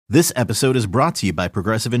This episode is brought to you by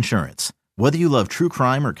Progressive Insurance. Whether you love true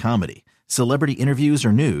crime or comedy, celebrity interviews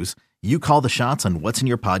or news, you call the shots on what's in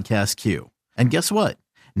your podcast queue. And guess what?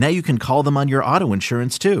 Now you can call them on your auto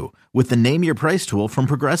insurance too with the Name Your Price tool from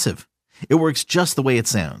Progressive. It works just the way it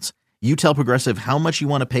sounds. You tell Progressive how much you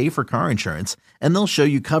want to pay for car insurance, and they'll show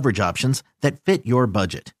you coverage options that fit your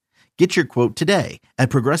budget. Get your quote today at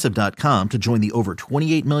Progressive.com to join the over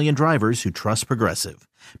 28 million drivers who trust Progressive.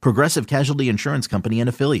 Progressive Casualty Insurance Company and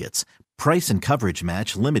Affiliates. Price and coverage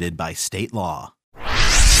match limited by state law.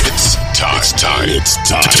 It's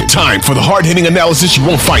time for the hard-hitting analysis you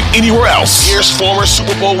won't find anywhere else. Here's former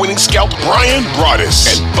Super Bowl winning scout Brian Broaddus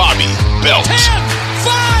and Bobby Belt.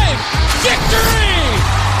 10-5 victory!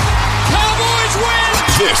 Cowboys win!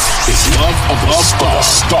 This is Love of the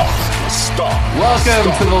Star.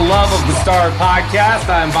 Welcome to the Love of the Star podcast.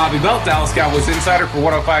 I'm Bobby Belt, Dallas Cowboys insider for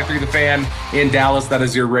 105.3 The Fan in Dallas. That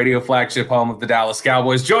is your radio flagship home of the Dallas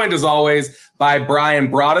Cowboys. Joined as always by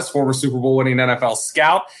Brian Broaddus, former Super Bowl winning NFL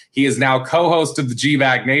scout. He is now co-host of the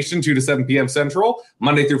GVAG Nation, 2 to 7 p.m. Central,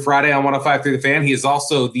 Monday through Friday on 105.3 The Fan. He is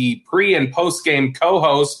also the pre- and post-game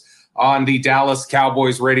co-host on the Dallas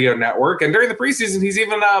Cowboys radio network. And during the preseason, he's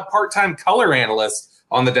even a part-time color analyst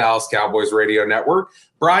on the Dallas Cowboys radio network.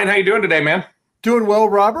 Brian, how you doing today, man? Doing well,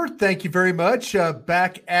 Robert. Thank you very much.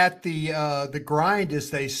 Back at the grind, as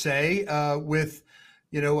they say, with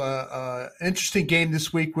interesting game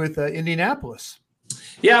this week with Indianapolis.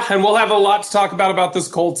 Yeah, and we'll have a lot to talk about this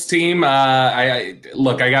Colts team. I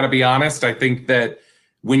got to be honest. I think that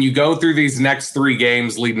when you go through these next 3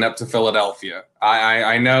 games leading up to Philadelphia,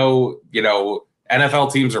 I know,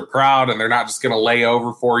 NFL teams are proud and they're not just going to lay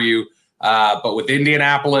over for you. But with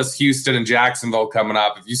Indianapolis, Houston, and Jacksonville coming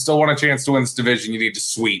up, if you still want a chance to win this division, you need to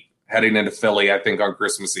sweep heading into Philly, I think, on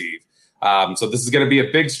Christmas Eve. So this is going to be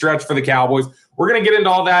a big stretch for the Cowboys. We're going to get into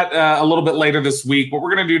all that a little bit later this week. What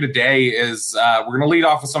we're going to do today is we're going to lead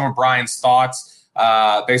off with some of Brian's thoughts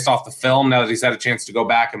based off the film, now that he's had a chance to go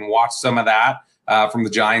back and watch some of that from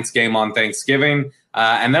the Giants game on Thanksgiving.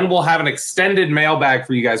 And then we'll have an extended mailbag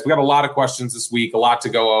for you guys. We got a lot of questions this week, a lot to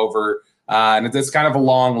go over. And it's kind of a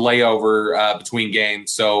long layover between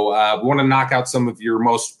games. So we want to knock out some of your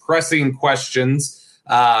most pressing questions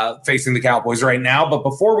facing the Cowboys right now. But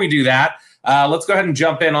before we do that, let's go ahead and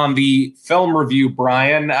jump in on the film review,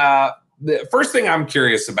 Brian. The first thing I'm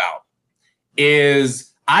curious about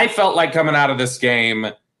is I felt like coming out of this game,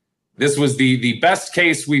 this was the best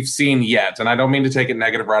case we've seen yet. And I don't mean to take it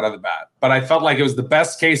negative right out of the bat, but I felt like it was the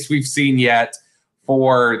best case we've seen yet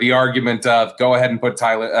for the argument of go ahead and put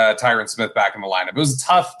Tyron Smith back in the lineup. It was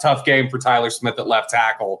a tough game for Tyler Smith at left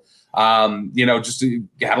tackle. Just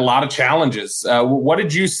had a lot of challenges. What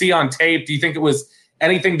did you see on tape? Do you think it was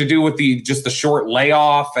anything to do with the short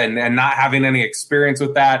layoff and not having any experience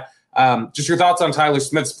with that? Just your thoughts on Tyler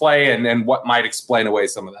Smith's play and what might explain away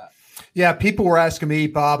some of that. Yeah, people were asking me,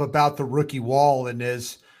 Bob, about the rookie wall, and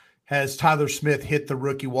has Tyler Smith hit the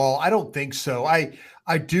rookie wall? I don't think so.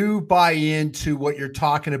 I do buy into what you're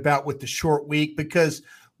talking about with the short week, because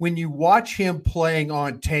when you watch him playing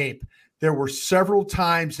on tape, there were several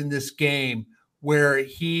times in this game where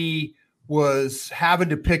he was having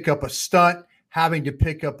to pick up a stunt, having to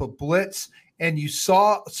pick up a blitz, and you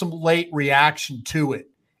saw some late reaction to it.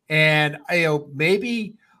 And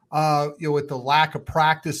maybe with the lack of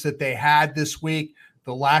practice that they had this week,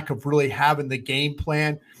 the lack of really having the game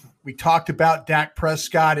plan. We talked about Dak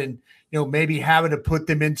Prescott and maybe having to put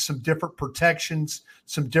them in some different protections,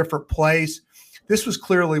 some different plays. This was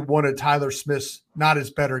clearly one of Tyler Smith's not his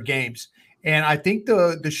better games. And I think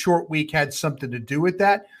the short week had something to do with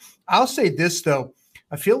that. I'll say this, though.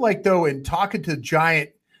 I feel like, though, in talking to Giant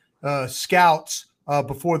scouts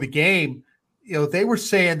before the game, they were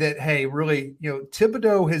saying that, hey, really,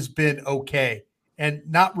 Thibodeau has been okay and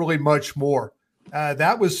not really much more.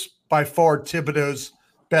 That was by far Thibodeau's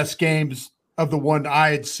best games of the one I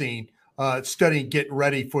had seen. Studying, getting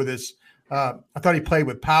ready for this. I thought he played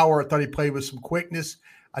with power. I thought he played with some quickness.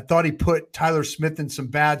 I thought he put Tyler Smith in some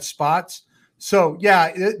bad spots. So,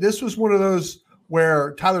 yeah, this was one of those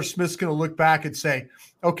where Tyler Smith's going to look back and say,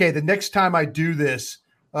 okay, the next time I do this,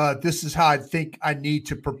 this is how I think I need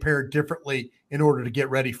to prepare differently in order to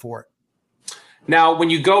get ready for it. Now, when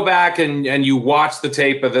you go back and you watch the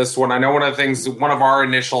tape of this one, I know one of our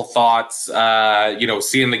initial thoughts,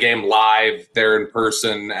 seeing the game live there in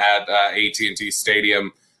person at AT&T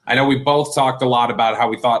Stadium, I know we both talked a lot about how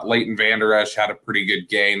we thought Leighton Vander Esch had a pretty good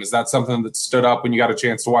game. Is that something that stood up when you got a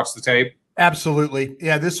chance to watch the tape? Absolutely.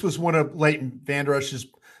 Yeah, this was one of Leighton Vander Esch's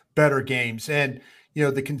better games. And,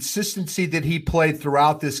 the consistency that he played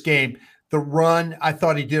throughout this game, the run, I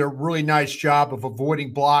thought he did a really nice job of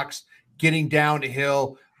avoiding blocks, getting down the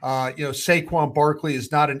hill, Saquon Barkley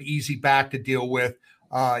is not an easy back to deal with.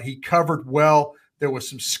 He covered well. There was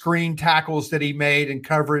some screen tackles that he made in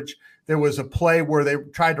coverage. There was a play where they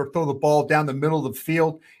tried to throw the ball down the middle of the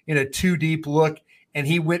field in a two deep look, and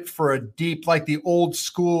he went for a deep, like the old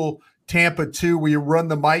school Tampa 2, where you run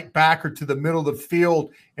the Mike backer to the middle of the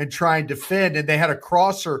field and try and defend. And they had a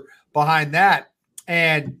crosser behind that.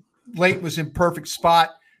 And Leighton was in perfect spot.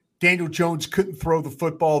 Daniel Jones couldn't throw the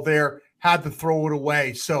football there, had to throw it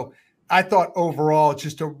away. So I thought overall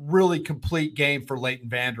just a really complete game for Leighton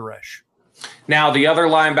Vander Esch. Now, the other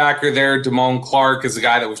linebacker there, Damone Clark, is a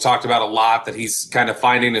guy that we've talked about a lot, that he's kind of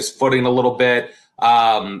finding his footing a little bit.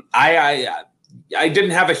 I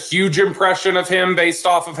didn't have a huge impression of him based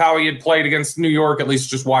off of how he had played against New York, at least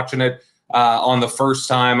just watching it on the first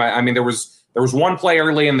time. I mean, there was one play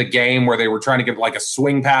early in the game where they were trying to get like a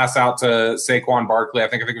swing pass out to Saquon Barkley. I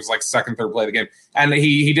think it was like second, third play of the game. And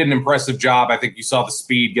he did an impressive job. I think you saw the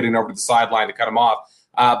speed getting over to the sideline to cut him off.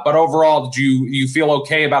 But overall, did you feel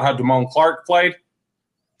okay about how Damone Clark played?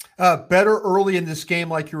 Better early in this game,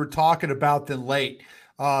 like you were talking about, than late.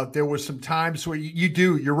 There were some times where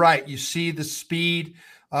you're right. You see the speed,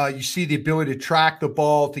 you see the ability to track the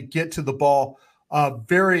ball, to get to the ball.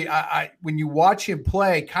 When you watch him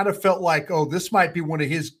play, kind of felt like, oh, this might be one of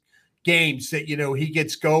his games that, he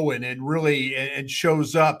gets going and really and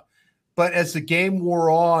shows up. But as the game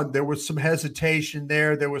wore on, there was some hesitation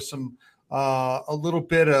there. There was some a little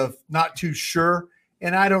bit of not too sure.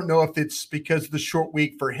 And I don't know if it's because of the short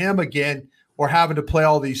week for him again or having to play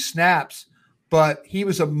all these snaps. But he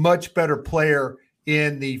was a much better player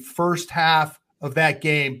in the first half of that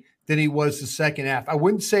game than he was the second half. I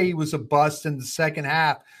wouldn't say he was a bust in the second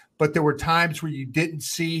half, but there were times where you didn't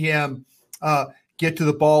see him get to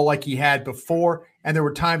the ball like he had before. And there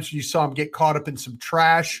were times when you saw him get caught up in some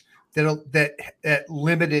trash that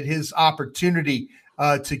limited his opportunity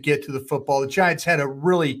to get to the football. The Giants had a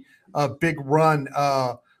really big run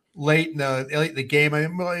late in the game.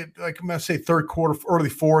 I'm going to say third quarter, early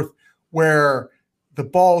fourth, where the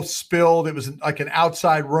ball spilled. It was like an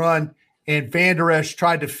outside run, and Vander Esch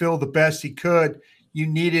tried to fill the best he could. You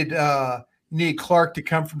needed Clark to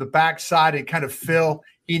come from the backside and kind of fill.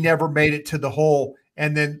 He never made it to the hole,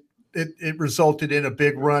 and then it resulted in a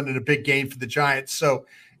big run and a big gain for the Giants. So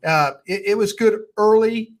it was good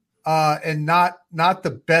early and not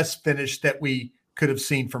the best finish that we could have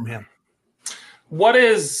seen from him. What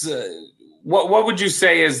would you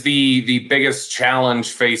say is the biggest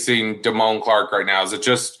challenge facing Damone Clark right now? Is it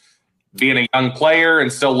just being a young player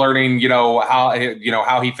and still learning,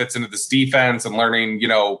 how he fits into this defense and learning,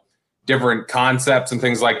 different concepts and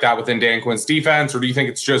things like that within Dan Quinn's defense? Or do you think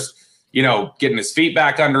it's just, getting his feet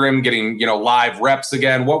back under him, getting, live reps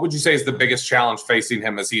again? What would you say is the biggest challenge facing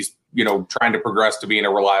him as he's, trying to progress to being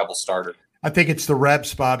a reliable starter? I think it's the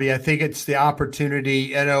reps, Bobby. I think it's the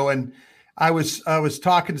opportunity, and I was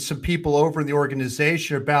talking to some people over in the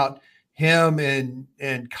organization about him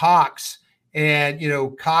and Cox,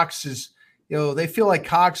 and Cox is, they feel like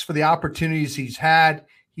Cox, for the opportunities he's had,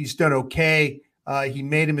 he's done okay. He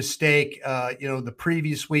made a mistake, the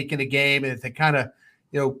previous week in a game, and they kind of,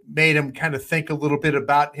 made him kind of think a little bit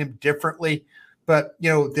about him differently. But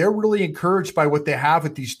they're really encouraged by what they have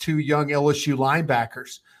with these two young LSU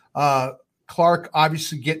linebackers. Clark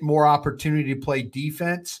obviously getting more opportunity to play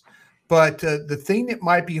defense. But the thing that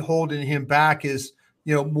might be holding him back is,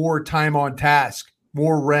 more time on task,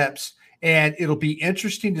 more reps. And it'll be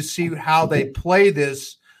interesting to see how they play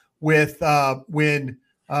this with when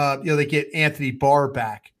they get Anthony Barr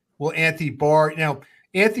back. Well, Anthony Barr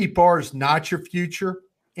is not your future.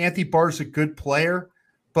 Anthony Barr is a good player.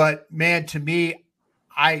 But, man, to me,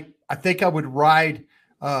 I think I would ride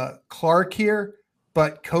Clark here.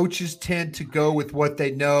 But coaches tend to go with what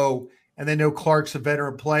they know, and they know Clark's a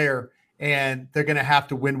veteran player, and they're going to have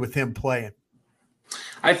to win with him playing.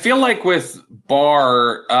 I feel like with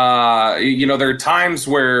Barr, there are times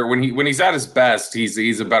where when he's at his best,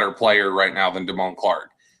 he's a better player right now than Damone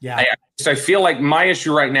Clark. Yeah, I feel like my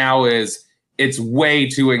issue right now is it's way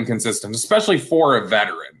too inconsistent, especially for a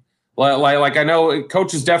veteran. Like I know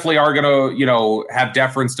coaches definitely are going to have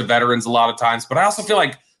deference to veterans a lot of times, but I also feel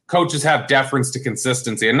like coaches have deference to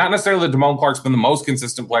consistency, and not necessarily that Damone Clark's been the most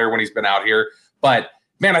consistent player when he's been out here, but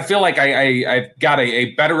man, I feel like I've got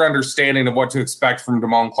a better understanding of what to expect from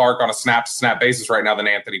Damone Clark on a snap-to-snap basis right now than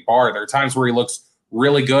Anthony Barr. There are times where he looks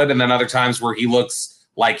really good, and then other times where he looks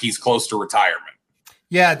like he's close to retirement.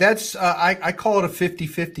 Yeah, that's I call it a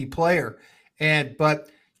 50-50 player, but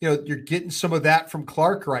you're getting some of that from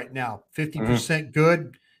Clark right now. 50%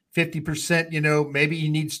 good, 50%. Maybe he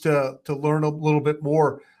needs to learn a little bit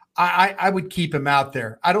more. I would keep him out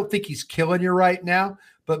there. I don't think he's killing you right now,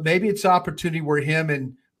 but maybe it's opportunity where him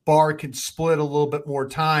and Barr can split a little bit more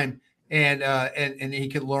time and he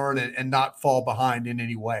can learn and not fall behind in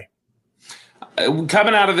any way.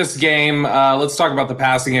 Coming out of this game, let's talk about the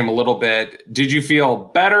passing game a little bit. Did you feel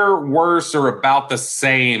better, worse, or about the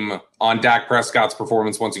same on Dak Prescott's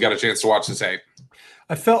performance once you got a chance to watch the tape?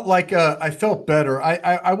 I felt like I felt better.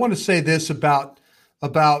 I want to say this about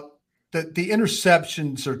the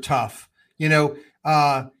interceptions are tough.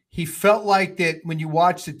 He felt like that when you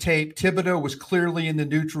watch the tape, Thibodeau was clearly in the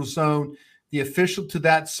neutral zone. The official to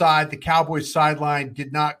that side, the Cowboys sideline,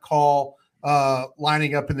 did not call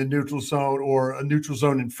lining up in the neutral zone or a neutral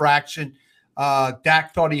zone infraction.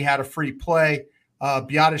 Dak thought he had a free play.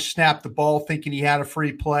 Biotis snapped the ball thinking he had a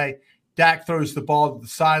free play. Dak throws the ball to the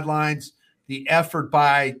sidelines. The effort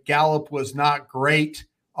by Gallup was not great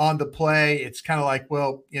on the play. It's kind of like,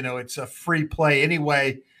 well, it's a free play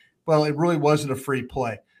anyway. Well, it really wasn't a free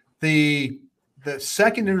play. The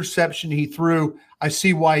second interception he threw, I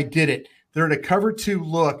see why he did it. They're in a cover 2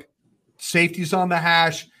 look. Safety's on the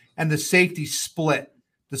hash, and the safety split.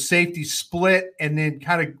 The safety split and then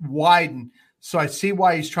kind of widened. So I see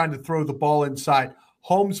why he's trying to throw the ball inside.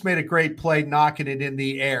 Holmes made a great play knocking it in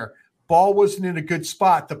the air. Ball wasn't in a good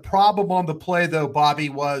spot. The problem on the play, though, Bobby,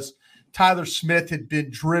 was Tyler Smith had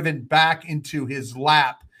been driven back into his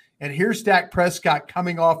lap. And here's Dak Prescott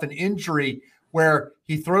coming off an injury where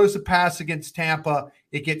he throws a pass against Tampa.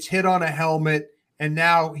 It gets hit on a helmet, and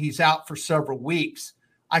now he's out for several weeks.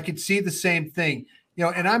 I could see the same thing.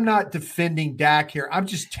 And I'm not defending Dak here. I'm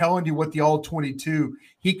just telling you what the All-22,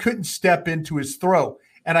 he couldn't step into his throw.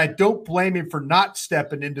 And I don't blame him for not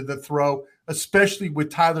stepping into the throw, especially with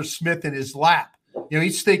Tyler Smith in his lap.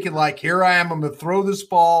 He's thinking like, here I am, I'm going to throw this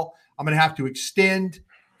ball. I'm going to have to extend,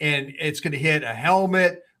 and it's going to hit a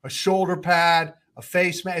helmet, a shoulder pad, a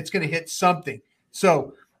face mask. It's going to hit something.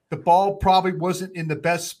 So the ball probably wasn't in the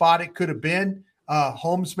best spot it could have been.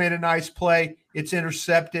 Holmes made a nice play. It's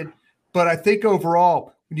intercepted. But I think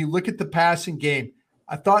overall, when you look at the passing game,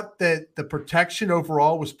 I thought that the protection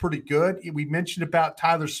overall was pretty good. We mentioned about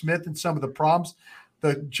Tyler Smith and some of the problems.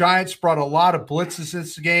 The Giants brought a lot of blitzes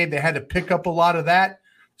this game. They had to pick up a lot of that.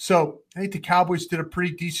 So I think the Cowboys did a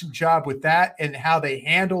pretty decent job with that and how they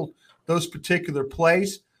handled those particular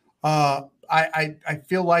plays. I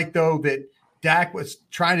feel like, though, that Dak was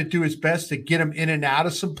trying to do his best to get him in and out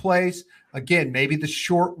of some plays. Again, maybe the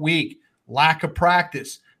short week, lack of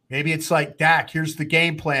practice. Maybe it's like, Dak, here's the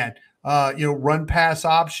game plan. Run pass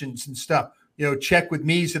options and stuff. Check with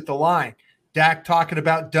me's at the line. Dak talking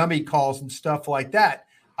about dummy calls and stuff like that.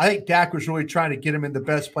 I think Dak was really trying to get him in the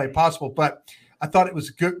best play possible. But I thought it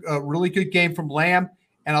was a really good game from Lamb,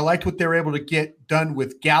 and I liked what they were able to get done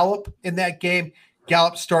with Gallup in that game.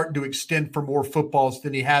 Gallup's starting to extend for more footballs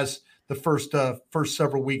than he has the first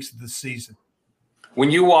several weeks of the season.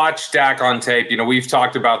 When you watch Dak on tape, we've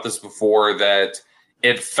talked about this before, that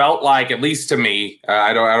it felt like, at least to me,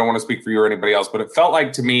 I don't want to speak for you or anybody else, but it felt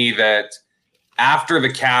like to me that after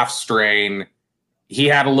the calf strain, he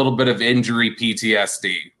had a little bit of injury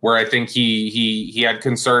PTSD, where I think he had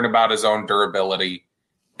concern about his own durability,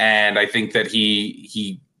 and I think that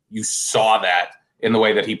you saw that in the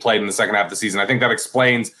way that he played in the second half of the season. I think that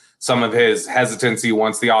explains some of his hesitancy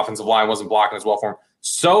once the offensive line wasn't blocking as well for him.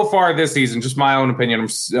 So far this season, just my own opinion,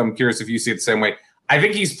 I'm curious if you see it the same way, I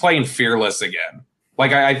think he's playing fearless again.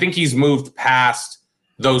 Like, I think he's moved past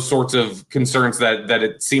those sorts of concerns that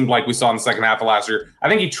it seemed like we saw in the second half of last year. I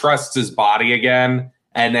think he trusts his body again,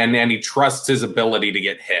 and he trusts his ability to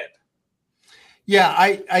get hit. Yeah,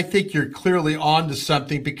 I think you're clearly on to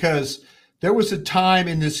something, because there was a time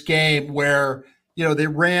in this game where, they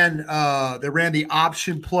ran the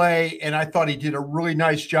option play, and I thought he did a really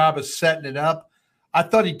nice job of setting it up. I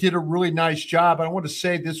thought he did a really nice job. I want to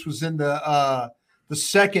say this was in the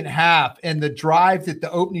second half, and the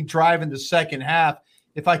opening drive in the second half,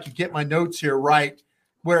 if I could get my notes here right,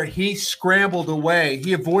 where he scrambled away.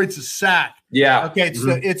 He avoids a sack. Yeah. Okay,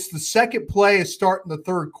 it's the second play is starting the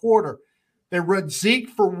third quarter. They run Zeke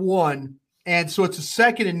for 1, and so it's a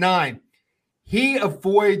 2nd and 9. He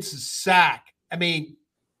avoids a sack. I mean,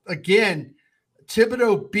 again,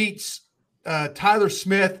 Thibodeau beats Tyler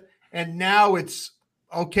Smith, and now it's,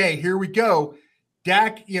 okay, here we go.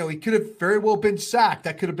 Dak, he could have very well been sacked.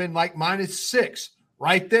 That could have been like -6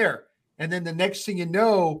 right there. And then the next thing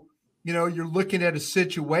you're looking at a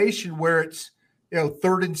situation where it's,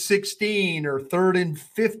 3rd and 16 or 3rd and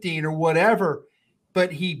 15 or whatever.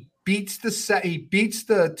 But he beats the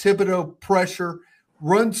Thibodeau pressure,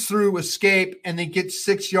 runs through, escape, and then gets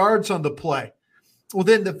 6 yards on the play. Well,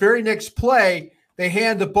 then the very next play, they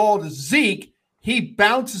hand the ball to Zeke. He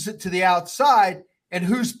bounces it to the outside, and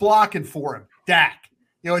who's blocking for him? Dak.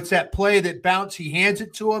 It's that play that he hands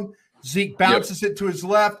it to him. Zeke bounces it to his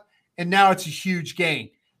left, and now it's a huge gain.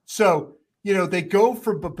 So, they go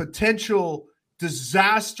from a potential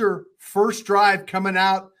disaster first drive coming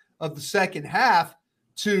out of the second half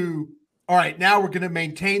to, all right, now we're going to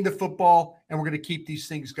maintain the football and we're going to keep these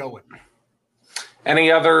things going.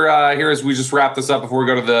 Any other, here as we just wrap this up before we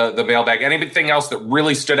go to the mailbag, anything else that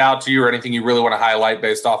really stood out to you or anything you really want to highlight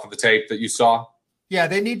based off of the tape that you saw? Yeah,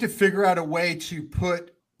 they need to figure out a way to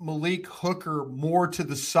put Malik Hooker more to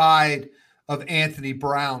the side of Anthony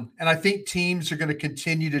Brown. And I think teams are going to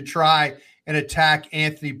continue to try and attack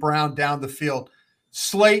Anthony Brown down the field.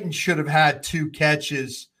 Slayton should have had 2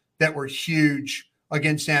 catches that were huge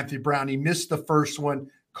against Anthony Brown. He missed the first one,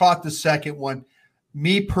 caught the second one.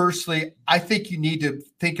 Me personally, I think you need to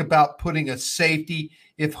think about putting a safety.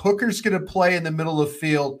 If Hooker's going to play in the middle of the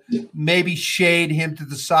field, maybe shade him to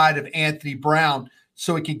the side of Anthony Brown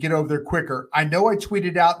so he can get over there quicker. I know I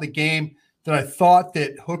tweeted out in the game that I thought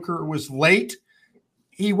that Hooker was late.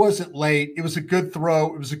 He wasn't late. It was a good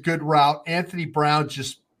throw. It was a good route. Anthony Brown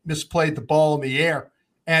just misplayed the ball in the air.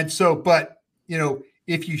 And so, but,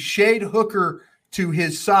 if you shade Hooker to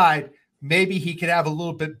his side, maybe he could have a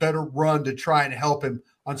little bit better run to try and help him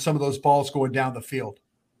on some of those balls going down the field.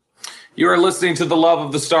 You are listening to the Love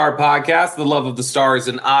of the Star podcast. The Love of the Star is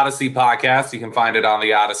an Odyssey podcast. You can find it on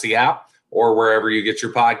the Odyssey app or wherever you get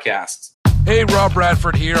your podcasts. Hey, Rob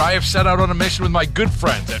Bradford here. I have set out on a mission with my good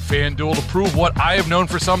friends at FanDuel to prove what I have known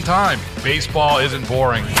for some time. Baseball isn't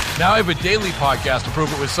boring. Now I have a daily podcast to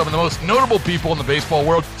prove it with some of the most notable people in the baseball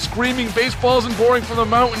world, screaming baseball isn't boring from the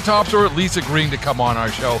mountaintops, or at least agreeing to come on our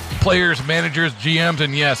show. Players, managers, GMs,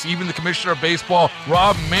 and yes, even the commissioner of baseball,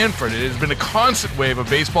 Rob Manfred. It has been a constant wave of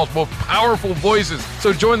baseball's most powerful voices.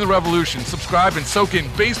 So join the revolution. Subscribe and soak in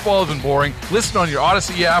Baseball Isn't Boring. Listen on your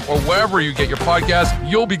Odyssey app or wherever you get your podcast.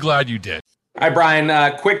 You'll be glad you did. Hi,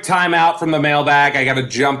 Brian. Quick timeout from the mailbag. I got to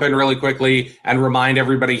jump in really quickly and remind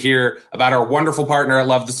everybody here about our wonderful partner at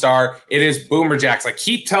Love the Star. It is Boomer Jacks. I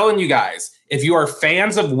keep telling you guys, if you are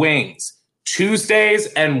fans of wings, Tuesdays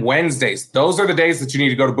and Wednesdays, those are the days that you need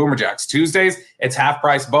to go to Boomer Jacks. Tuesdays, it's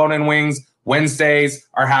half-price bone-in wings. Wednesdays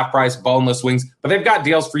are half-price boneless wings. But they've got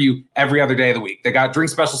deals for you every other day of the week. They got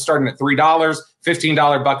drink specials starting at $3,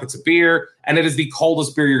 $15 buckets of beer, and it is the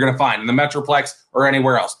coldest beer you're going to find in the Metroplex or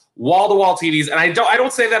anywhere else. Wall-to-wall TVs, and I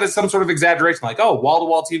don't say that as some sort of exaggeration, like, oh,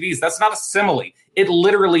 wall-to-wall TVs. That's not a simile. It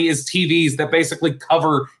literally is TVs that basically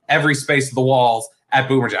cover every space of the walls at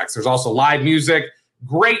Boomer Jacks. There's also live music,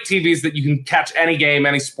 great TVs that you can catch any game,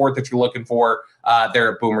 any sport that you're looking for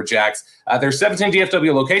there at Boomer Jacks. There's 17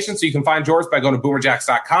 DFW locations, so you can find yours by going to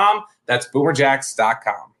boomerjacks.com. That's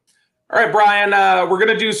boomerjacks.com. All right, Brian, we're going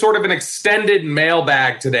to do sort of an extended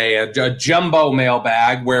mailbag today, a jumbo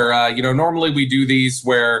mailbag where, normally we do these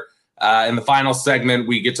where in the final segment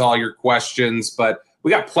we get to all your questions, but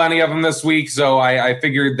we got plenty of them this week, so I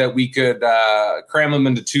figured that we could cram them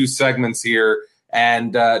into 2 segments here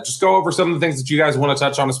and just go over some of the things that you guys want to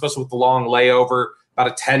touch on, especially with the long layover, about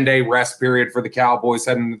a 10-day rest period for the Cowboys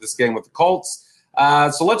heading into this game with the Colts.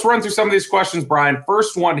 So let's run through some of these questions, Brian.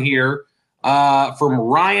 First one here. From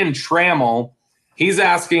Ryan Trammell. He's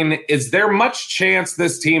asking, is there much chance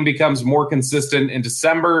this team becomes more consistent in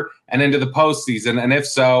December and into the postseason? And if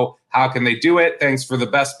so, how can they do it? Thanks for the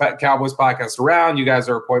best Cowboys podcast around. You guys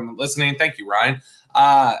are appointment listening. Thank you, Ryan.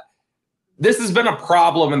 This has been a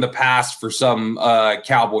problem in the past for some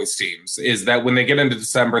Cowboys teams, is that when they get into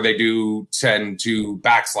December, they do tend to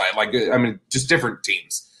backslide. Just different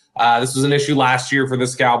teams. This was an issue last year for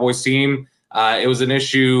this Cowboys team. It was an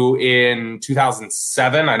issue in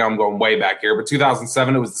 2007. I know I'm going way back here, but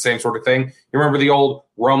 2007, it was the same sort of thing. You remember the old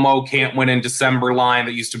Romo can't win in December line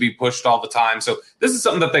that used to be pushed all the time. So this is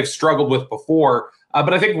something that they've struggled with before.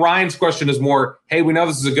 But I think Ryan's question is more, hey, we know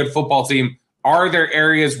this is a good football team. Are there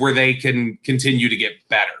areas where they can continue to get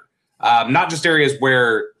better? Not just areas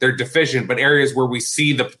where they're deficient, but areas where we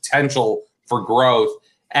see the potential for growth.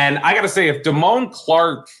 And I got to say, if Damone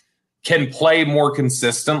Clark can play more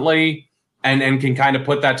consistently and can kind of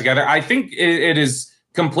put that together, I think it is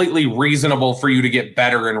completely reasonable for you to get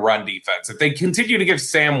better in run defense. If they continue to give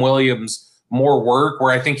Sam Williams more work,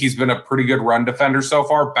 where I think he's been a pretty good run defender so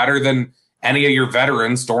far, better than any of your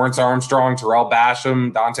veterans, Dorrance Armstrong, Terrell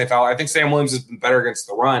Basham, Dante Fowler. I think Sam Williams has been better against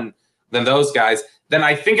the run than those guys. Then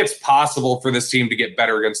I think it's possible for this team to get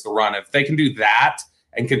better against the run. If they can do that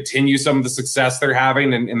and continue some of the success they're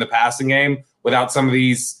having in the passing game without some of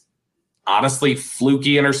these honestly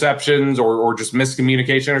fluky interceptions or just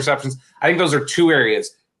miscommunication interceptions, I think those are 2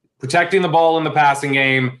 areas: protecting the ball in the passing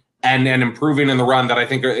game and improving in the run, that I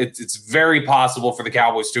think it's very possible for the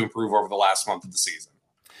Cowboys to improve over the last month of the season.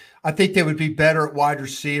 I think they would be better at wide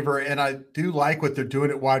receiver, and I do like what they're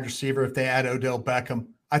doing at wide receiver if they add Odell Beckham.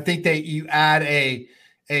 I think you add a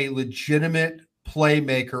legitimate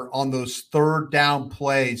playmaker on those third down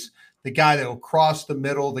plays, the guy that will cross the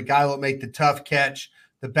middle, the guy that will make the tough catch,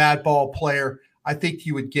 the bad ball player. I think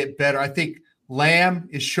you would get better. I think Lamb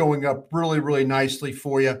is showing up really, really nicely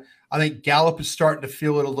for you. I think Gallup is starting to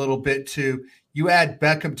feel it a little bit too. You add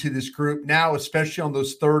Beckham to this group now, especially on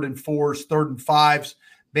those 3rd and 4s, 3rd and 5s,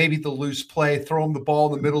 maybe the loose play, throw him the ball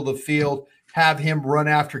in the middle of the field, have him run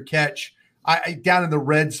after catch. Down in the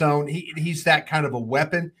red zone, he's that kind of a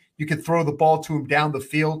weapon. You can throw the ball to him down the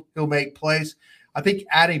field. He'll make plays. I think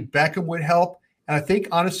adding Beckham would help. And I think,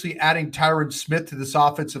 honestly, adding Tyron Smith to this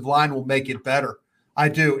offensive line will make it better. I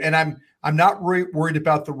do. And I'm not worried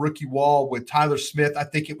about the rookie wall with Tyler Smith. I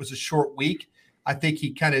think it was a short week. I think he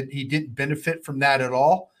didn't benefit from that at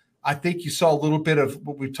all. I think you saw a little bit of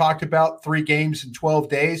what we've talked about, 3 games in 12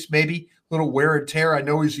 days, maybe a little wear and tear. I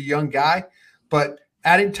know he's a young guy, but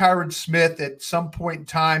adding Tyron Smith at some point in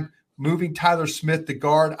time, moving Tyler Smith to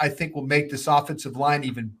guard, I think will make this offensive line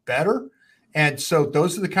even better. And so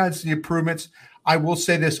those are the kinds of the improvements. I will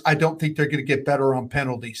say this. I don't think they're going to get better on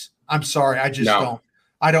penalties. I'm sorry. I just don't.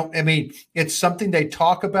 I mean, it's something they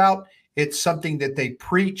talk about. It's something that they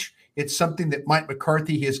preach. It's something that Mike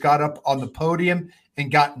McCarthy has got up on the podium and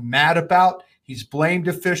gotten mad about. He's blamed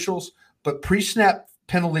officials, but pre-snap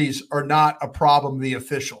penalties are not a problem of the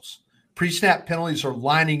officials. Pre-snap penalties are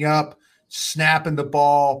lining up, snapping the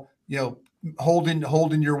ball,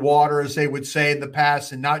 holding your water, as they would say in the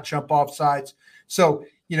past, and not jump off sides. So,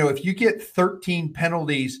 if you get 13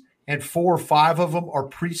 penalties and 4 or 5 of them are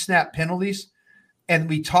pre-snap penalties, and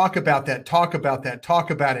we talk about it, they talk about it,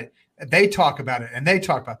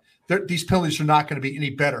 these penalties are not going to be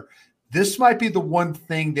any better. This might be the one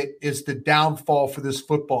thing that is the downfall for this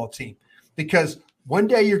football team, because one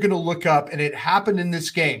day you're going to look up, and it happened in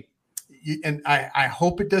this game, and I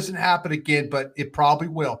hope it doesn't happen again, but it probably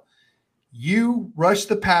will. You rush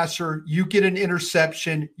the passer, you get an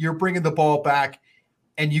interception, you're bringing the ball back,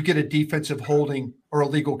 and you get a defensive holding or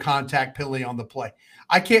illegal contact penalty on the play.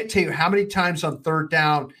 I can't tell you how many times on 3rd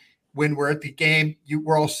down when we're at the game,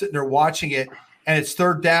 we're all sitting there watching it, and it's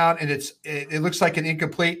 3rd down, and it looks like an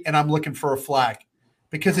incomplete, and I'm looking for a flag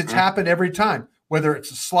because it's happened every time, whether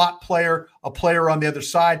it's a slot player, a player on the other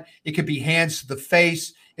side. It could be hands to the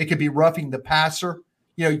face. It could be roughing the passer.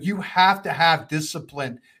 You have to have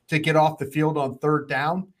discipline to get off the field on 3rd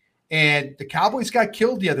down. And the Cowboys got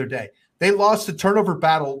killed the other day. They lost the turnover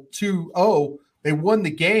battle 2-0. They won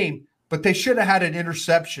the game, but they should have had an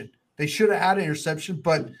interception.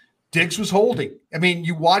 But Diggs was holding. I mean,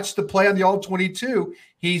 you watch the play on the all-22.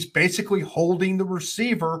 He's basically holding the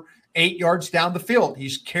receiver 8 yards down the field.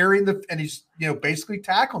 He's carrying and he's, basically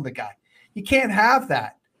tackling the guy. You can't have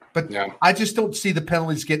that. But I just don't see the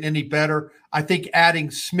penalties getting any better. I think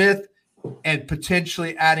adding Smith and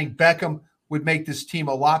potentially adding Beckham would make this team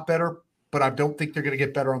a lot better, but I don't think they're going to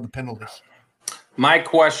get better on the penalties. My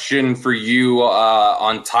question for you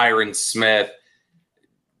on Tyron Smith,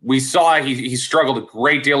 we saw he struggled a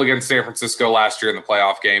great deal against San Francisco last year in the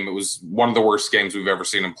playoff game. It was one of the worst games we've ever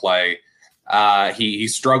seen him play. He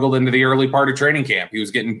struggled into the early part of training camp. He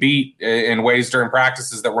was getting beat in ways during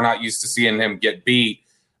practices that we're not used to seeing him get beat.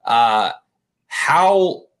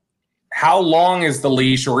 How long is the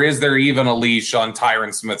leash, or is there even a leash on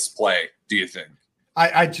Tyron Smith's play, do you think?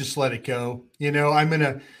 I just let it go.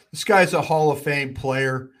 This guy's a Hall of Fame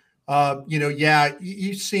player.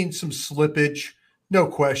 You've seen some slippage, no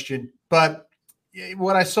question. But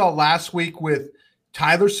what I saw last week with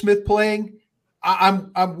Tyler Smith playing,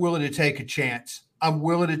 I'm willing to take a chance.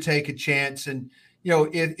 And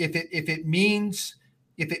if it means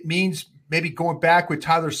maybe going back with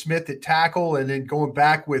Tyler Smith at tackle and then going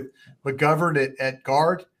back with McGovern at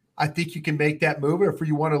guard, I think you can make that move. If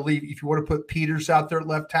you want to put Peters out there at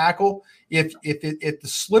left tackle, if the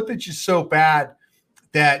slippage is so bad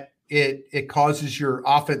that it causes your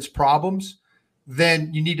offense problems,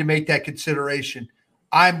 then you need to make that consideration.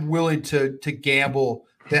 I'm willing to gamble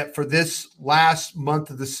that for this last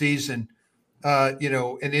month of the season, and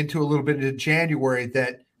into a little bit into January,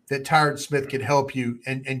 that Tyron Smith can help you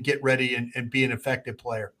and get ready and be an effective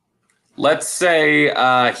player. Let's say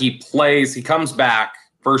he comes back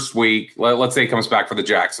first week. Let's say he comes back for the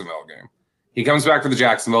Jacksonville game. He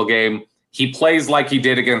plays like he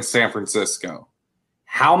did against San Francisco.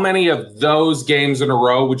 How many of those games in a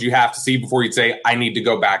row would you have to see before you'd say, I need to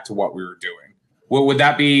go back to what we were doing? What would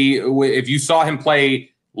that be? If you saw him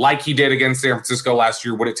play like he did against San Francisco last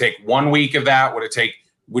year, would it take 1 week of that?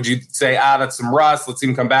 Would you say, that's some rust, let's see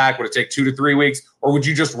him come back? Would it take 2 to 3 weeks? Or would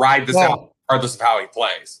you just ride this out regardless of how he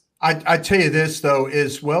plays? I tell you this though,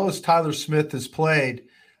 as well as Tyler Smith has played,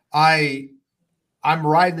 I'm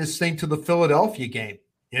riding this thing to the Philadelphia game.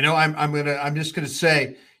 I'm just gonna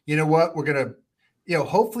say, you know what, we're gonna,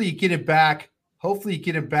 hopefully you get him back. Hopefully you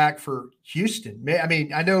get him back for Houston. I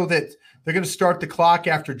mean, I know that they're going to start the clock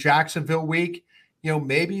after Jacksonville week.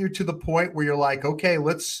 Maybe you're to the point where you're like, okay,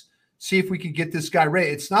 let's see if we can get this guy ready.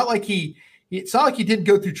 It's not like he didn't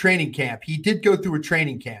go through training camp. He did go through a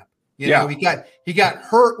training camp. He got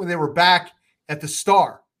hurt when they were back at the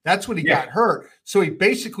Star. That's when he got hurt. So he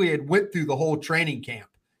basically had went through the whole training camp,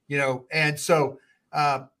 and so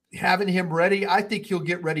having him ready, I think he'll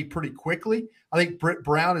get ready pretty quickly. I think Britt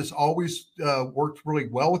Brown has always worked really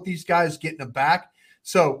well with these guys, getting them back.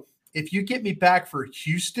 So if you get me back for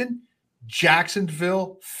Houston,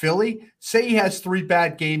 Jacksonville, Philly, say he has 3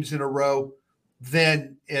 bad games in a row,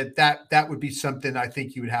 then that would be something I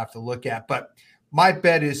think you would have to look at. But my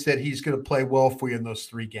bet is that he's going to play well for you in those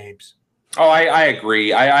 3 games. Oh, I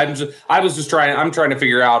agree. I'm trying to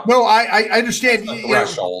figure out. No, I understand the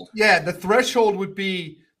threshold. The threshold would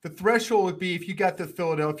be if you got the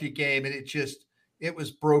Philadelphia game and it was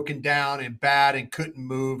broken down and bad and couldn't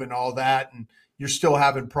move and all that, and you're still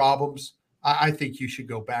having problems. I think you should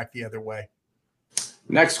go back the other way.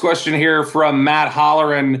 Next question here from Matt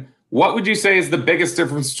Holleran. What would you say is the biggest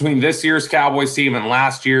difference between this year's Cowboys team and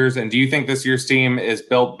last year's? And do you think this year's team is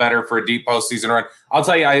built better for a deep postseason run? I'll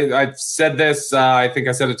tell you, I've said this. I think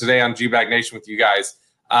I said it today on G-Bag Nation with you guys.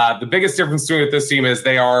 The biggest difference between with this team is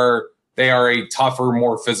they are a tougher,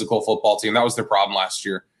 more physical football team. That was their problem last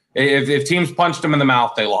year. If teams punched them in the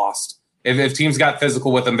mouth, they lost. If teams got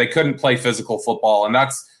physical with them, they couldn't play physical football. And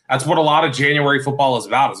that's what a lot of January football is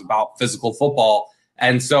about physical football.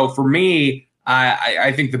 And so for me,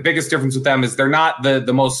 I think the biggest difference with them is they're not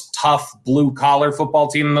the most tough blue-collar football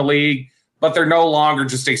team in the league, but they're no longer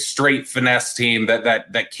just a straight finesse team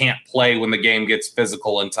that can't play when the game gets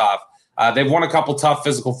physical and tough. They've won a couple tough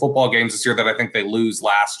physical football games this year that I think they lose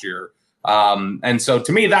last year. And so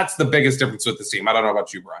to me, that's the biggest difference with this team. I don't know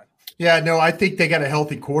about you, Brian. Yeah, no, I think they got a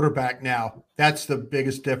healthy quarterback now. That's the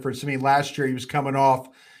biggest difference. I mean, last year he was coming off,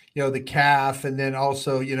 the calf, and then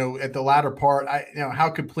also, at the latter part, how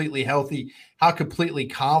completely healthy, how completely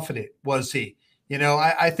confident was he?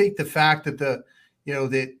 I think the fact that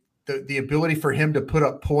the ability for him to put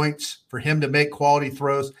up points, for him to make quality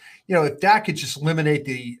throws, if Dak could just eliminate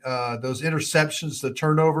those interceptions, the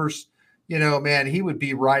turnovers, man, he would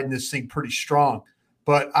be riding this thing pretty strong.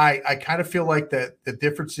 But I kind of feel like the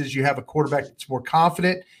difference is you have a quarterback that's more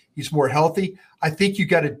confident. He's more healthy. I think you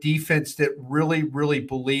got a defense that really, really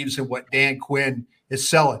believes in what Dan Quinn is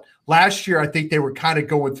selling. Last year, I think they were kind of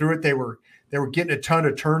going through it. They were getting a ton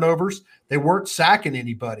of turnovers. They weren't sacking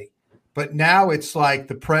anybody. But now it's like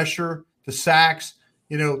the pressure, the sacks,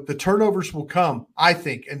 the turnovers will come, I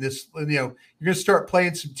think. And this, you're going to start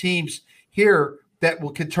playing some teams here that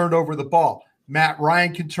can turn over the ball. Matt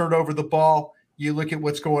Ryan can turn over the ball. You look at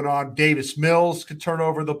what's going on. Davis Mills can turn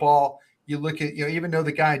over the ball. You look at, even though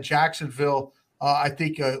the guy in Jacksonville, I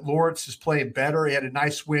think Lawrence is playing better. He had a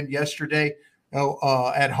nice win yesterday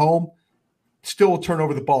at home. Still will turn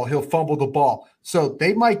over the ball. He'll fumble the ball. So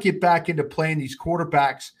they might get back into playing these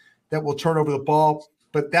quarterbacks that will turn over the ball.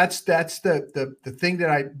 But that's the thing that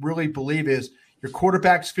I really believe is your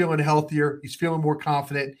quarterback's feeling healthier. He's feeling more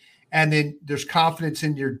confident. And then there's confidence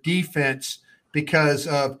in your defense because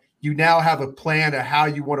of you now have a plan of how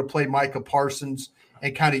you want to play Micah Parsons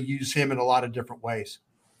and kind of use him in a lot of different ways.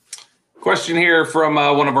 Question here from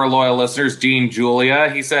one of our loyal listeners, Dean Julia.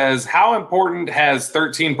 He says, how important has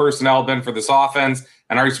 13 personnel been for this offense?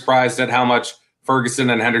 And are you surprised at how much Ferguson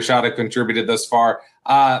and Hendershot have contributed thus far?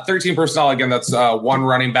 13 personnel, again, that's 1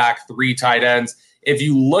 running back, 3 tight ends. If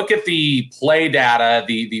you look at the play data,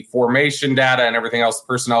 the formation data and everything else, the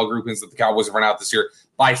personnel groupings that the Cowboys have run out this year,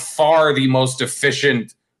 by far the most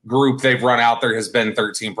efficient group they've run out there has been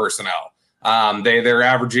 13 personnel. They're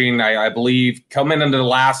averaging, I believe, coming into the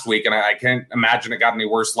last week, and I can't imagine it got any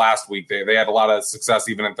worse last week. They had a lot of success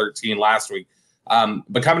even in 13 last week.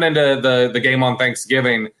 But coming into the game on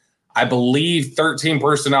Thanksgiving, I believe 13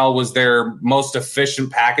 personnel was their most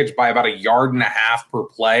efficient package by about 1.5 yards per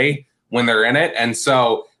play when they're in it. And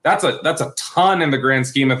so that's a ton in the grand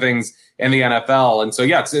scheme of things in the NFL. And so,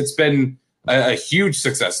 yeah, it's been a huge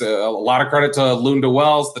success. A lot of credit to Lunda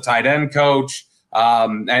Wells, the tight end coach,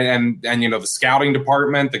 and the scouting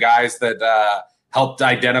department, the guys that helped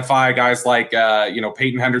identify guys like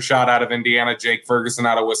Peyton Hendershot out of Indiana, Jake Ferguson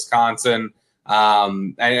out of Wisconsin,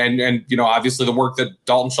 and obviously the work that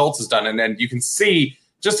Dalton Schultz has done, and you can see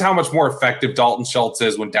just how much more effective Dalton Schultz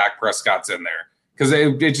is when Dak Prescott's in there. because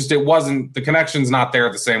it wasn't, the connection's not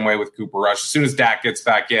there the same way with Cooper Rush. As soon as Dak gets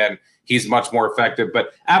back in, he's much more effective.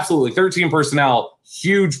 But absolutely, 13 personnel,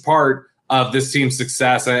 huge part of this team's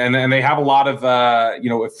success, and they have a lot of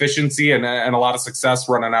efficiency and a lot of success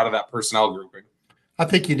running out of that personnel grouping. I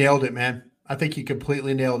think you nailed it, man. I think you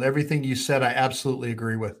completely nailed everything you said. I absolutely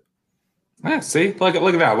agree with. Yeah, see, look at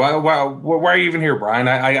that. Why are you even here, Brian?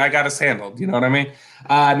 I got us handled. You know what I mean?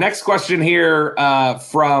 Next question here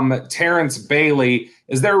from Terrence Bailey.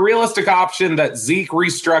 Is there a realistic option that Zeke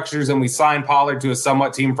restructures and we sign Pollard to a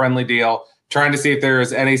somewhat team-friendly deal? Trying to see if there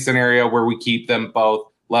is any scenario where we keep them both.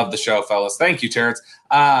 Love the show, fellas. Thank you, Terrence.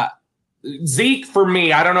 Zeke, for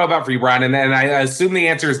me, I don't know about for you, Brian, and I assume the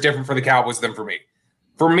answer is different for the Cowboys than for me.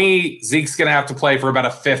 For me, Zeke's going to have to play for about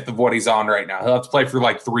a fifth of what he's on right now. He'll have to play for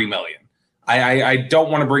like $3 million. I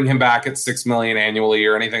don't want to bring him back at $6 million annually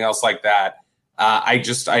or anything else like that. I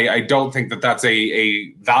don't think that that's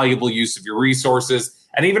a valuable use of your resources.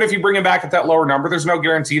 And even if you bring him back at that lower number, there's no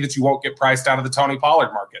guarantee that you won't get priced out of the Tony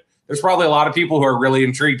Pollard market. There's probably a lot of people who are really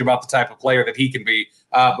intrigued about the type of player that he can be.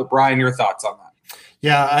 But Brian, your thoughts on that?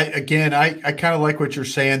 Yeah, I kind of like what you're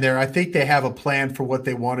saying there. I think they have a plan for what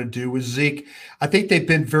they want to do with Zeke. I think they've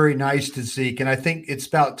been very nice to Zeke, and I think it's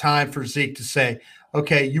about time for Zeke to say,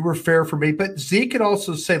 okay, you were fair for me. But Zeke can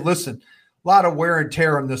also say, listen, a lot of wear and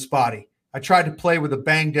tear on this body. I tried to play with a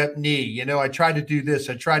banged up knee. I tried to do this.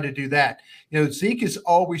 I tried to do that. Zeke has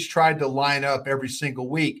always tried to line up every single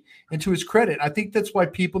week. And to his credit, I think that's why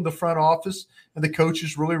people in the front office and the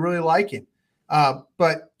coaches really, really like him.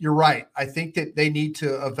 But you're right. I think that they need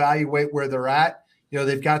to evaluate where they're at.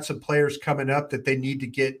 They've got some players coming up that they need to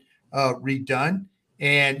get redone.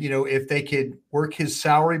 And, if they could work his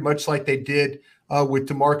salary, much like they did with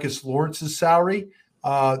DeMarcus Lawrence's salary,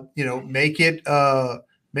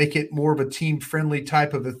 make it more of a team-friendly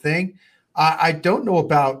type of a thing. I don't know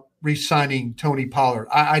about re-signing Tony Pollard.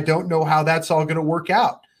 I don't know how that's all going to work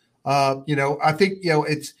out. I think,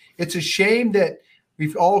 it's a shame that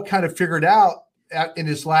we've all kind of figured out in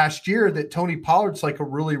his last year that Tony Pollard's like a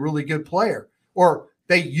really, really good player, or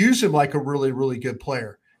they use him like a really, really good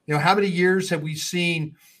player. How many years have we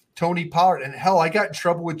seen Tony Pollard? And hell, I got in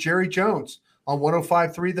trouble with Jerry Jones on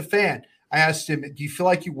 105.3 The Fan. I asked him, do you feel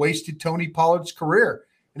like you wasted Tony Pollard's career?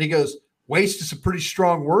 And he goes, waste is a pretty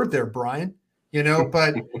strong word there, Brian.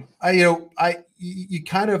 But I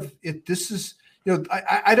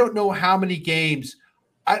don't know how many games.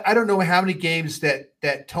 I don't know how many games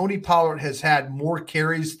that Tony Pollard has had more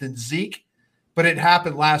carries than Zeke, but it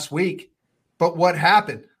happened last week. But what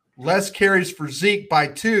happened? Less carries for Zeke by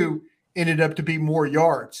 2 ended up to be more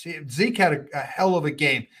yards. Zeke had a hell of a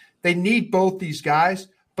game. They need both these guys,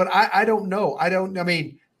 but I don't know.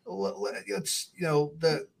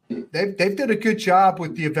 They've done a good job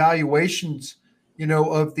with the evaluations,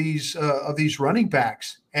 of these running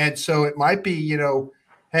backs. And so it might be,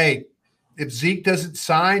 hey, if Zeke doesn't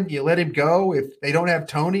sign, you let him go. If they don't have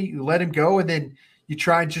Tony, you let him go, and then you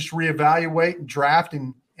try and just reevaluate and draft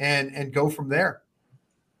and go from there.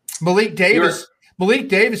 Malik Davis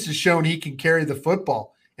has shown he can carry the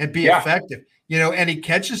football and be effective, and he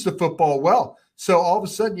catches the football well. So all of a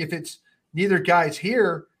sudden, if it's neither guy's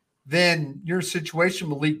here, then you're in a situation,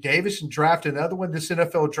 Malik Davis, and draft another one, this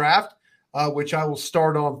NFL draft, which I will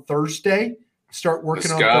start on Thursday. Start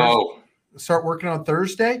working on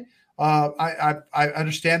Thursday. I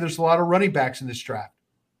understand there's a lot of running backs in this draft.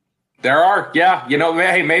 There are, yeah.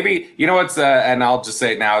 Hey, maybe, it's, and I'll just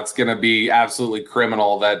say it now, it's going to be absolutely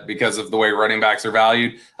criminal that because of the way running backs are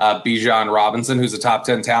valued, Bijan Robinson, who's a top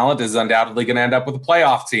 10 talent, is undoubtedly going to end up with a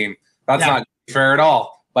playoff team. That's not fair at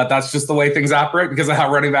all, but that's just the way things operate because of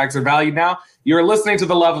how running backs are valued now. You're listening to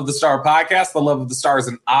the Love of the Star podcast. The Love of the Star is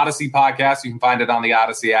an Odyssey podcast. You can find it on the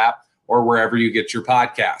Odyssey app or wherever you get your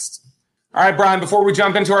podcasts. All right, Brian, before we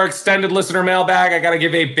jump into our extended listener mailbag, I got to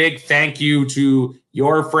give a big thank you to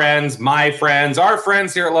your friends, my friends, our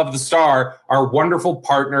friends here at Love of the Star, our wonderful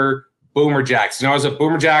partner, Boomer Jacks. I was at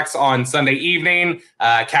Boomer Jacks on Sunday evening,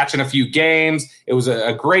 catching a few games. It was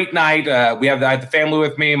a great night. I had the family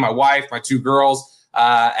with me, my wife, my 2 girls,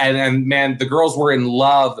 and man, the girls were in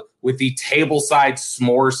love with the tableside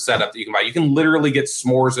s'mores setup that you can buy. You can literally get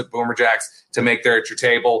s'mores at Boomer Jacks to make there at your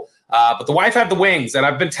table. But the wife had the wings, and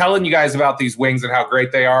I've been telling you guys about these wings and how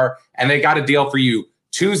great they are, and they got a deal for you.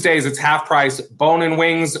 Tuesdays, it's half price bone-in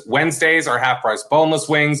wings. Wednesdays are half price boneless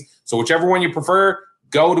wings. So whichever one you prefer,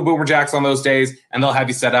 go to Boomer Jacks on those days, and they'll have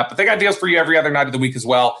you set up. But they got deals for you every other night of the week as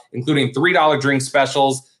well, including $3 drink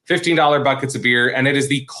specials, $15 buckets of beer, and it is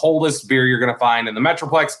the coldest beer you're going to find in the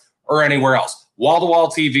Metroplex or anywhere else.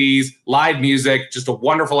 Wall-to-wall TVs, live music, just a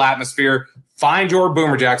wonderful atmosphere. Find your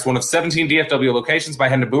Boomer Jacks, one of 17 DFW locations, by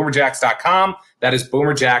heading to boomerjacks.com. That is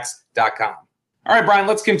boomerjacks.com. All right, Brian,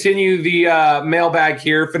 let's continue the mailbag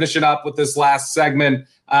here, finishing up with this last segment.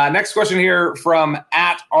 Next question here from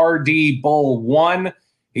 @RDBull1.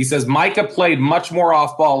 He says, Micah played much more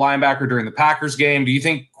off-ball linebacker during the Packers game. Do you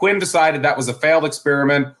think Quinn decided that was a failed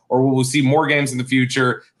experiment, or will we see more games in the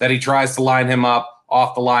future that he tries to line him up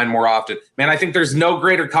off the line more often? Man, I think there's no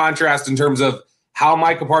greater contrast in terms of how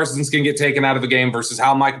Micah Parsons can get taken out of a game versus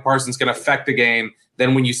how Micah Parsons can affect a game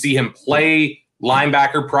than when you see him play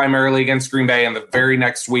linebacker primarily against Green Bay and the very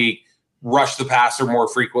next week rush the passer more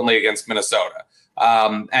frequently against Minnesota.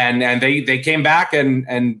 And they came back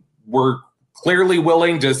and were clearly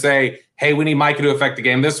willing to say, hey, we need Micah to affect the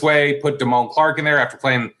game this way, put Damone Clark in there after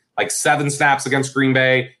playing like 7 snaps against Green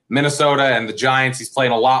Bay, Minnesota, and the Giants. He's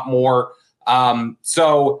playing a lot more.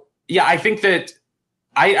 So, yeah, I think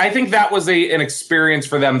that was an experience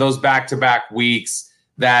for them, those back-to-back weeks,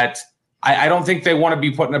 that I don't think they want to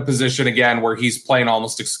be put in a position again where he's playing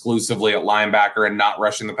almost exclusively at linebacker and not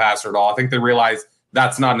rushing the passer at all. I think they realize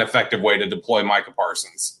that's not an effective way to deploy Micah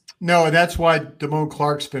Parsons. No, and that's why Damone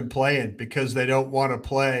Clark's been playing, because they don't want to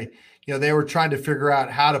play. You know, they were trying to figure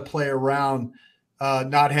out how to play around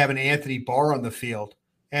not having Anthony Barr on the field.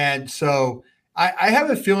 And so I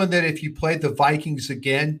have a feeling that if you played the Vikings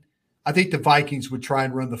again, I think the Vikings would try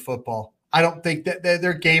and run the football. I don't think that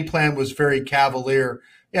their game plan was very cavalier.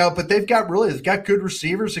 You know, but they've got good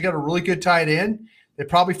receivers. They got a really good tight end. They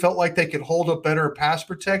probably felt like they could hold up better pass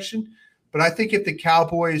protection. But I think if the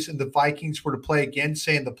Cowboys and the Vikings were to play again,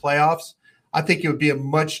 say in the playoffs, I think it would be a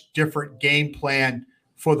much different game plan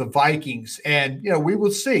for the Vikings. And, you know, we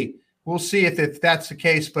will see. We'll see if that's the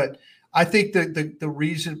case. But I think the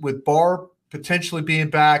reason with Barr potentially being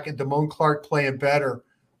back and Damone Clark playing better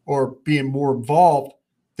or being more involved,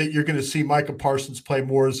 that you're going to see Micah Parsons play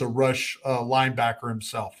more as a rush linebacker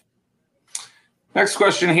himself. Next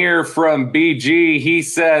question here from BG. He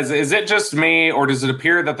says, is it just me, or does it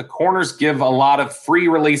appear that the corners give a lot of free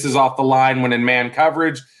releases off the line when in man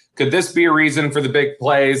coverage? Could this be a reason for the big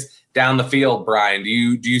plays down the field, Brian? Do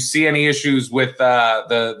you see any issues with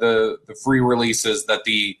the free releases that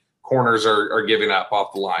the corners are giving up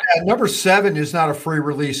off the line? Yeah, number 7 is not a free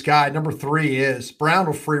release guy. Number 3 is. Brown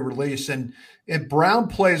will free release, and Brown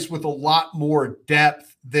plays with a lot more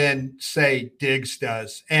depth than, say, Diggs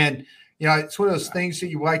does. And you know, it's one of those things that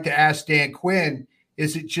you like to ask Dan Quinn.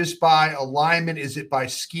 Is it just by alignment? Is it by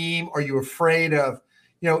scheme? Are you afraid of,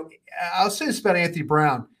 you know, I'll say this about Anthony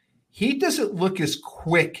Brown. He doesn't look as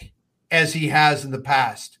quick as he has in the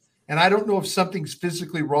past. And I don't know if something's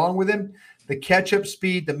physically wrong with him. The catch-up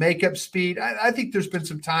speed, the make-up speed. I think there's been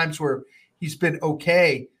some times where he's been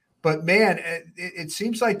okay. But, man, it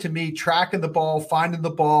seems like to me tracking the ball, finding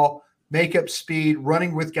the ball, make-up speed,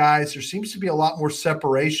 running with guys. There seems to be a lot more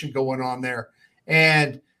separation going on there.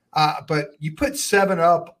 And but you put 7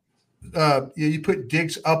 up, you put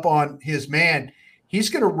Diggs up on his man, he's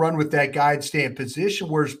going to run with that guy and stay in position,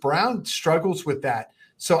 whereas Brown struggles with that.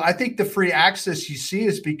 So I think the free access you see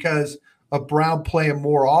is because of Brown playing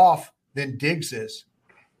more off than Diggs is.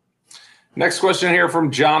 Next question here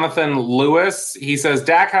from Jonathan Lewis. He says,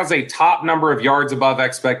 Dak has a top number of yards above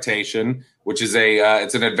expectation, which is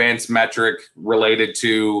it's an advanced metric related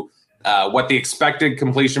to what the expected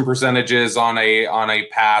completion percentage is on a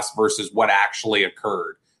pass versus what actually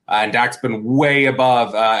occurred. And Dak's been way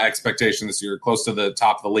above expectation this year, close to the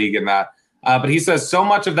top of the league in that. But he says so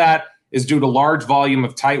much of that is due to large volume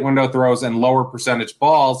of tight window throws and lower percentage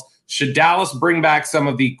balls. Should Dallas bring back some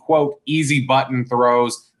of the, quote, easy button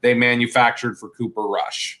throws they manufactured for Cooper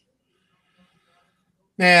Rush?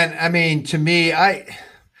 Man, I mean, to me,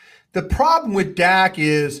 the problem with Dak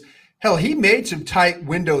is, hell, he made some tight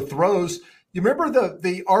window throws. You remember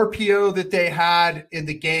the RPO that they had in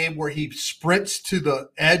the game where he sprints to the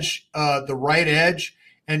edge, the right edge,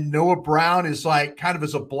 and Noah Brown is like kind of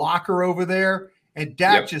as a blocker over there, and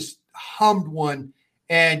Dak just hummed one,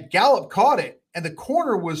 and Gallup caught it, and the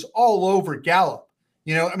corner was all over Gallup.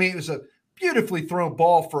 You know, I mean, it was a beautifully thrown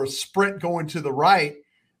ball for a sprint going to the right. I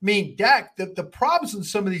mean, Dak, the problems in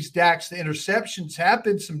some of these Daks, the interceptions have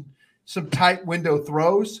been some tight window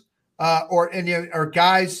throws, or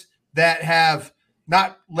guys that have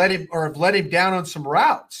not let him or have let him down on some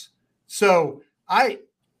routes. So I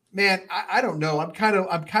don't know. I'm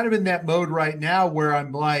kind of in that mode right now where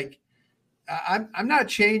I'm like, I'm not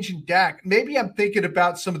changing Dak. Maybe I'm thinking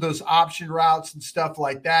about some of those option routes and stuff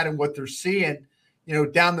like that and what they're seeing, you know,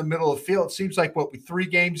 down the middle of the field. It seems like with 3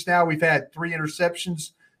 games now, we've had 3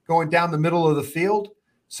 interceptions going down the middle of the field.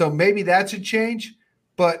 So maybe that's a change.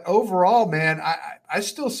 But overall, man, I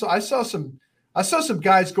saw some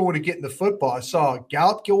guys going to get in the football. I saw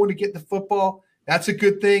Gallup going to get in the football. That's a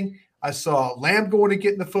good thing. I saw Lamb going to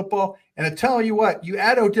get in the football. And I tell you what, you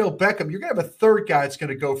add Odell Beckham, you're going to have a third guy that's going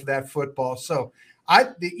to go for that football. So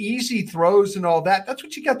the easy throws and all that, that's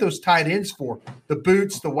what you got those tight ends for. The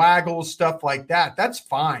boots, the waggles, stuff like that. That's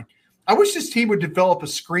fine. I wish this team would develop a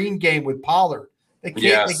screen game with Pollard. They can't.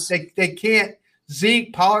 Yes. They can't.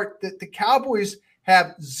 Zeke, Pollard. The Cowboys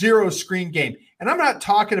have zero screen game, and I'm not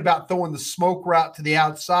talking about throwing the smoke route to the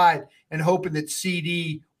outside and hoping that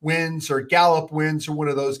CD wins or Gallup wins or one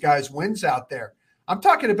of those guys wins out there. I'm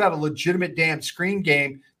talking about a legitimate damn screen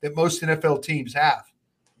game that most NFL teams have.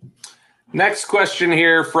 Next question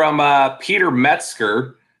here from Peter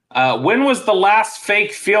Metzger. When was the last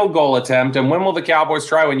fake field goal attempt, and when will the Cowboys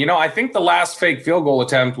try one? I think the last fake field goal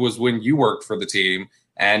attempt was when you worked for the team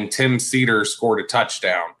and Tim Cedar scored a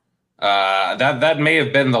touchdown. That may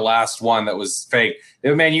have been the last one that was fake.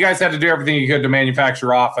 Man, you guys had to do everything you could to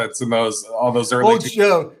manufacture offense in all those early.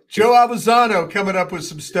 Joe Avazano coming up with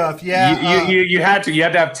some stuff. Yeah, you had to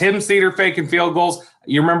have Tim Cedar faking field goals.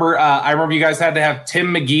 You remember? I remember you guys had to have Tim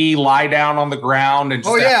McGee lie down on the ground and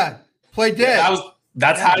play dead.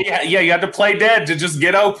 That's how you had to play dead to just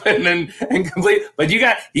get open and complete. But you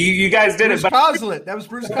guys did Bruce it. Coslett. That was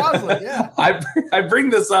Bruce Coslett. Yeah. I bring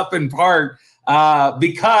this up in part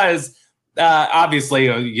because obviously,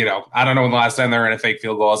 I don't know when the last time they were in a fake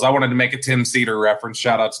field goal is. I wanted to make a Tim Cedar reference.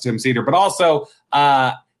 Shout out to Tim Cedar. But also,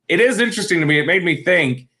 it is interesting to me. It made me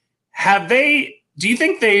think, do you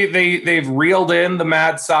think they've reeled in the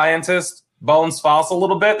mad scientist Bones Foss a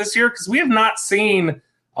little bit this year? Because we have not seen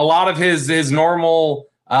a lot of his normal,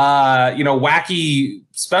 wacky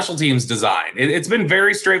special teams design. It's been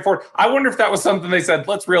very straightforward. I wonder if that was something they said,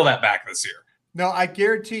 let's reel that back this year. No, I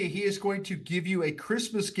guarantee he is going to give you a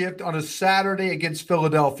Christmas gift on a Saturday against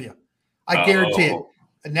Philadelphia. I guarantee it.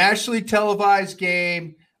 A nationally televised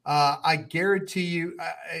game. I guarantee you.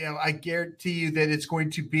 I guarantee you that it's going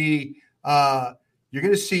to be. You're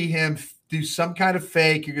going to see him do some kind of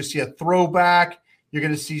fake. You're going to see a throwback. You're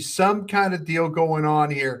going to see some kind of deal going on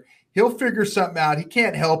here. He'll figure something out. He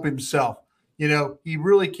can't help himself. He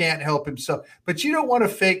really can't help himself. But you don't want to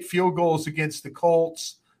fake field goals against the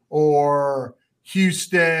Colts or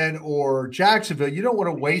Houston or Jacksonville. You don't want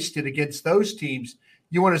to waste it against those teams.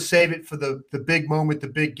 You want to save it for the big moment, the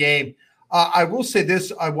big game. I will say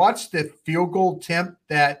this. I watched the field goal attempt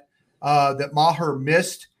that Maher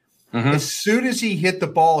missed. Mm-hmm. As soon as he hit the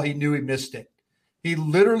ball, he knew he missed it. He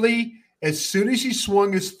literally, as soon as he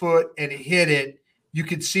swung his foot and hit it, you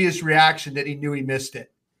could see his reaction that he knew he missed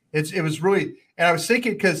it. It was really, and I was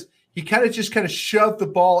thinking because he kind of shoved the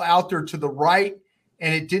ball out there to the right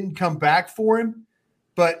and it didn't come back for him.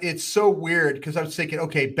 But it's so weird because I was thinking,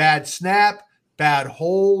 okay, bad snap, bad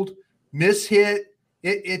hold, mishit.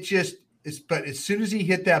 But as soon as he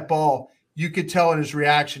hit that ball, you could tell in his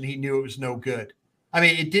reaction he knew it was no good. I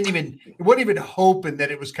mean, it wasn't even hoping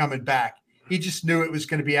that it was coming back. He just knew it was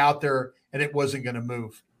going to be out there and it wasn't going to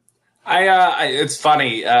move. It's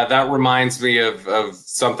funny. That reminds me of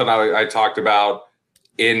something I talked about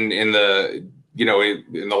in the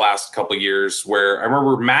last couple of years, where I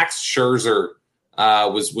remember Max Scherzer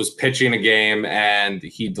was pitching a game and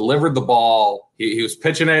he delivered the ball. He was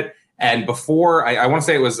pitching it, and before I want to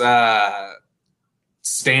say it was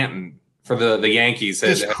Stanton for the Yankees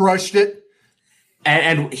just crushed it.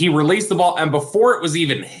 And he released the ball, and before it was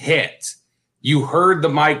even hit, you heard the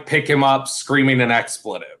mic pick him up screaming an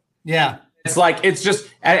expletive. Yeah. It's just,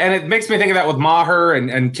 and it makes me think of that with Maher,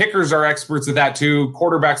 and kickers are experts at that too.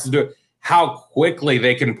 Quarterbacks will do it. How quickly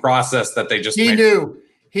they can process that they just He knew.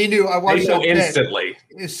 I watched that instantly.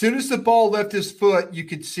 As soon as the ball left his foot, you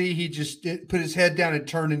could see he just put his head down and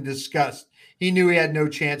turned in disgust. He knew he had no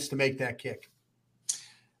chance to make that kick.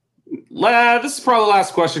 This is probably the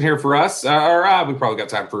last question here for us. We probably got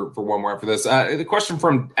time for one more after this. The question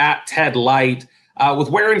from @Ted Light. With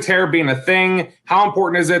wear and tear being a thing, how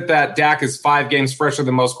important is it that Dak is 5 games fresher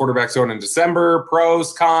than most quarterbacks going in December?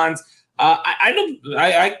 Pros, cons?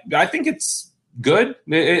 I think it's good.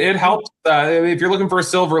 It helps if you're looking for a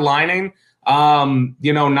silver lining.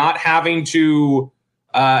 Not having to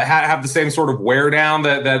have the same sort of wear down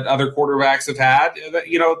that other quarterbacks have had.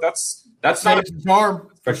 That's not his arm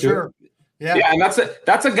for sure. Yeah, and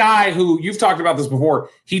that's a guy who, you've talked about this before.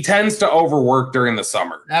 He tends to overwork during the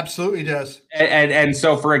summer. Absolutely does. And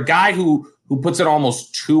so for a guy who puts in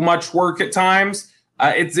almost too much work at times,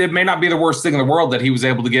 it may not be the worst thing in the world that he was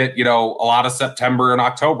able to get a lot of September and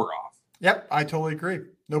October off. Yep, I totally agree.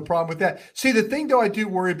 No problem with that. See, the thing though I do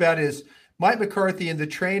worry about is Mike McCarthy, and the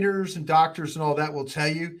trainers and doctors and all that will tell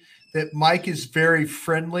you that Mike is very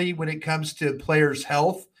friendly when it comes to players'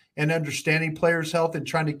 health and understanding players' health and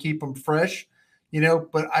trying to keep them fresh,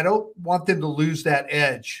 but I don't want them to lose that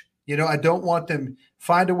edge. I don't want them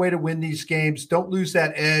find a way to win these games. Don't lose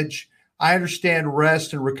that edge. I understand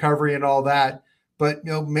rest and recovery and all that, but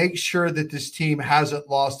make sure that this team hasn't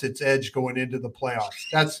lost its edge going into the playoffs.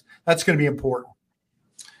 That's going to be important.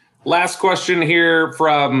 Last question here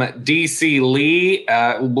from DC Lee.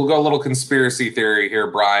 We'll go a little conspiracy theory here,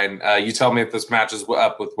 Brian. You tell me if this matches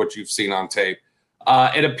up with what you've seen on tape.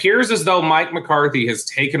 It appears as though Mike McCarthy has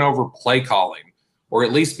taken over play calling, or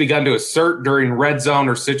at least begun to assert during red zone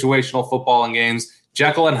or situational football in games.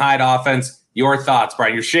 Jekyll and Hyde offense. Your thoughts,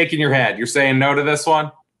 Brian? You're shaking your head. You're saying no to this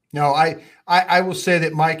one? No, I will say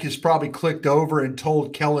that Mike has probably clicked over and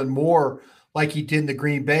told Kellen Moore, like he did in the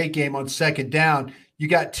Green Bay game on second down, you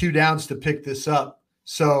got 2 downs to pick this up.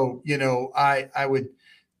 So, I would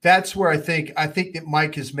 – that's where I think that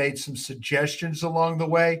Mike has made some suggestions along the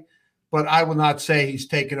way, but I will not say he's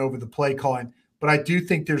taken over the play calling. But I do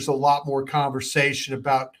think there's a lot more conversation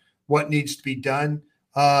about what needs to be done.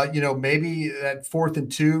 Maybe that 4th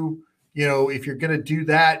and 2, if you're going to do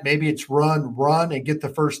that, maybe it's run and get the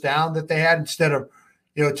first down that they had instead of,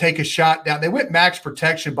 take a shot down. They went max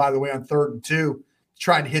protection, by the way, on 3rd and 2,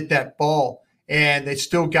 trying to hit that ball. And they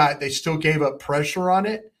still gave up pressure on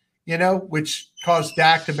it, which caused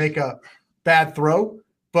Dak to make a bad throw.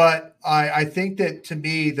 But I think that, to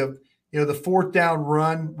me, the 4th down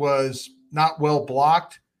run was not well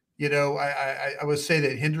blocked. I would say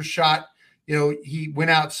that Hendershot, he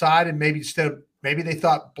went outside, and maybe they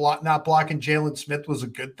thought not blocking Jalen Smith was a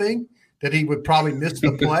good thing, that he would probably miss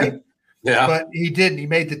the play. Yeah. But he didn't. He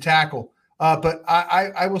made the tackle. But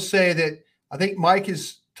I will say that I think Mike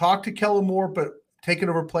has talked to Kellen Moore, but taking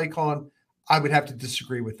over play calling, I would have to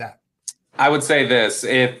disagree with that. I would say this.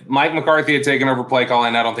 If Mike McCarthy had taken over play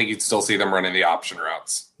calling, I don't think you'd still see them running the option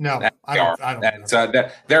routes. No, I don't.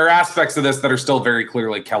 There are aspects of this that are still very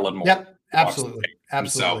clearly Kellen Moore. Yep, absolutely.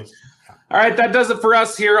 Absolutely. So, all right, that does it for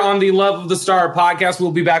us here on the Love of the Star podcast.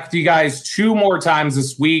 We'll be back with you guys 2 more times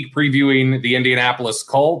this week previewing the Indianapolis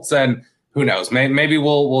Colts. And who knows, maybe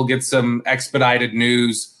we'll get some expedited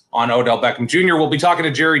news on Odell Beckham Jr. We'll be talking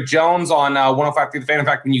to Jerry Jones on 105 through the Fan. In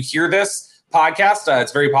fact, when you hear this podcast,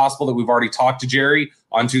 it's very possible that we've already talked to Jerry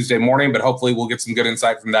on Tuesday morning, but hopefully we'll get some good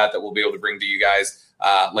insight from that we'll be able to bring to you guys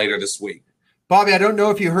later this week. Bobby, I don't know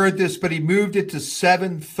if you heard this, but he moved it to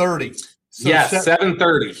 7:30. So yes,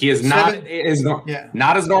 7:30. He is not his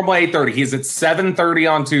normal 8:30. He's at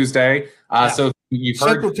 7:30 on Tuesday. So you've heard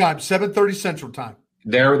Central Time, 7:30 Central Time.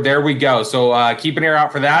 There we go. So keep an ear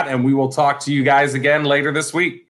out for that, and we will talk to you guys again later this week.